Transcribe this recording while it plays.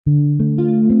Gosh,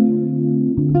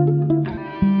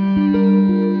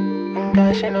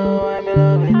 you know I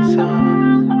love it so.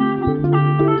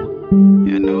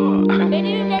 You know. Where did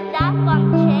you get that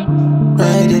from, chicks?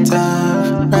 Ride it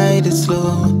off, ride it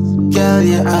slow. Girl,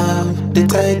 you have the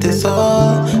tightest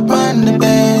hold. On the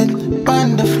bed,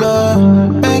 on the floor.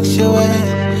 Makes you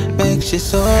wet, makes you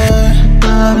sore.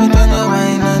 Love it when you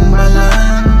whine and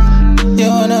balance. You're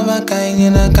one of a kind,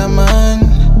 you're not common.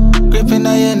 Gripping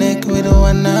on your neck with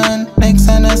one hand. Next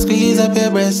time I squeeze up your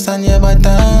breasts and your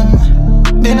bottom.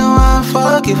 Been a while,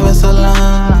 fuck you for so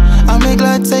long. I'm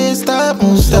glad say you stop,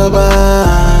 move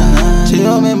stubborn. She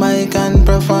hold me mic and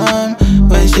perform.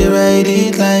 When she ride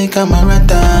it like a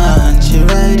marathon. She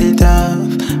ride it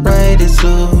off, ride it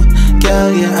slow.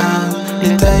 Girl, you have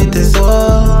the tightest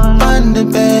hold. On the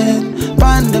bed,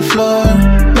 on the floor.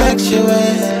 Makes you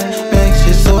wet, makes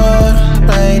you sore.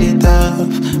 Ride it off,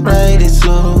 ride it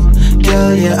slow.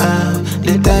 Girl, you have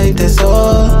the tightest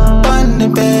hold. On the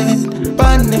bed,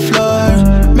 on the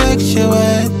floor. Makes you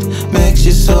wet, makes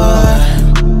you sore.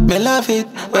 Me love it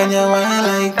when you whine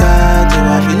like that. You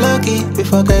want feel lucky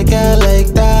before a girl like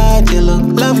that. You look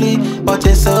lovely, but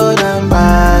you're so damn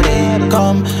body.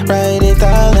 Come ride it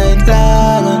all night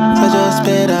long. So just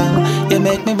pedal. You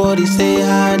make me body stay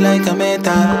hard like a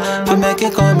metal. To make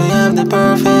it come, me have the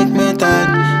perfect method.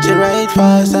 She ride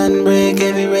fast and break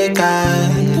every record.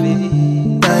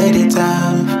 Ride it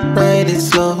off, ride it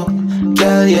slow.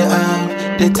 Girl, you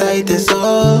have the tightest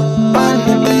hold. On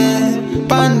the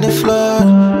bed, on the floor.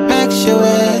 Makes you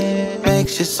wet,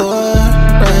 makes you sore.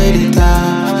 Ride it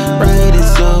off, ride it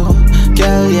slow.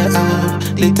 Girl, you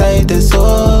have the tightest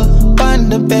hold. On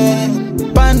the bed,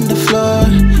 on the floor.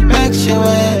 Makes you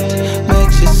wet,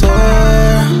 makes you sore.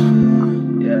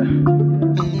 Yeah.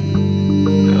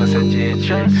 That's a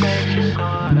Jtriggz.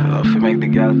 I love to make the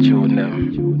girl tune them.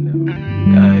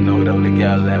 Yeah, I know them the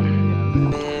girl them.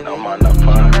 No man, no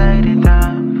fun. Ride it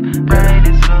off, ride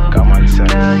it slow. Come on, son.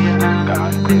 Girl, you have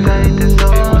God, the tightest it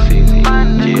hold. was easy.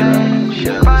 On the Jtriggz, bed,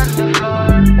 shells. on the floor.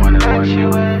 One and Makes you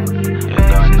one. wet, You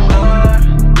makes don't you know. sore.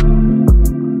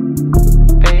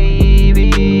 Baby,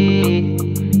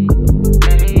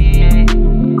 hey,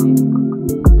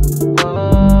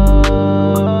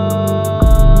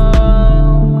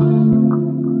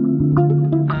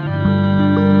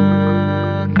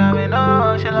 coming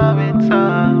on, she love it so.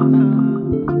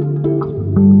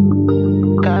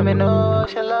 Coming on,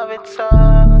 she love it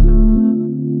so.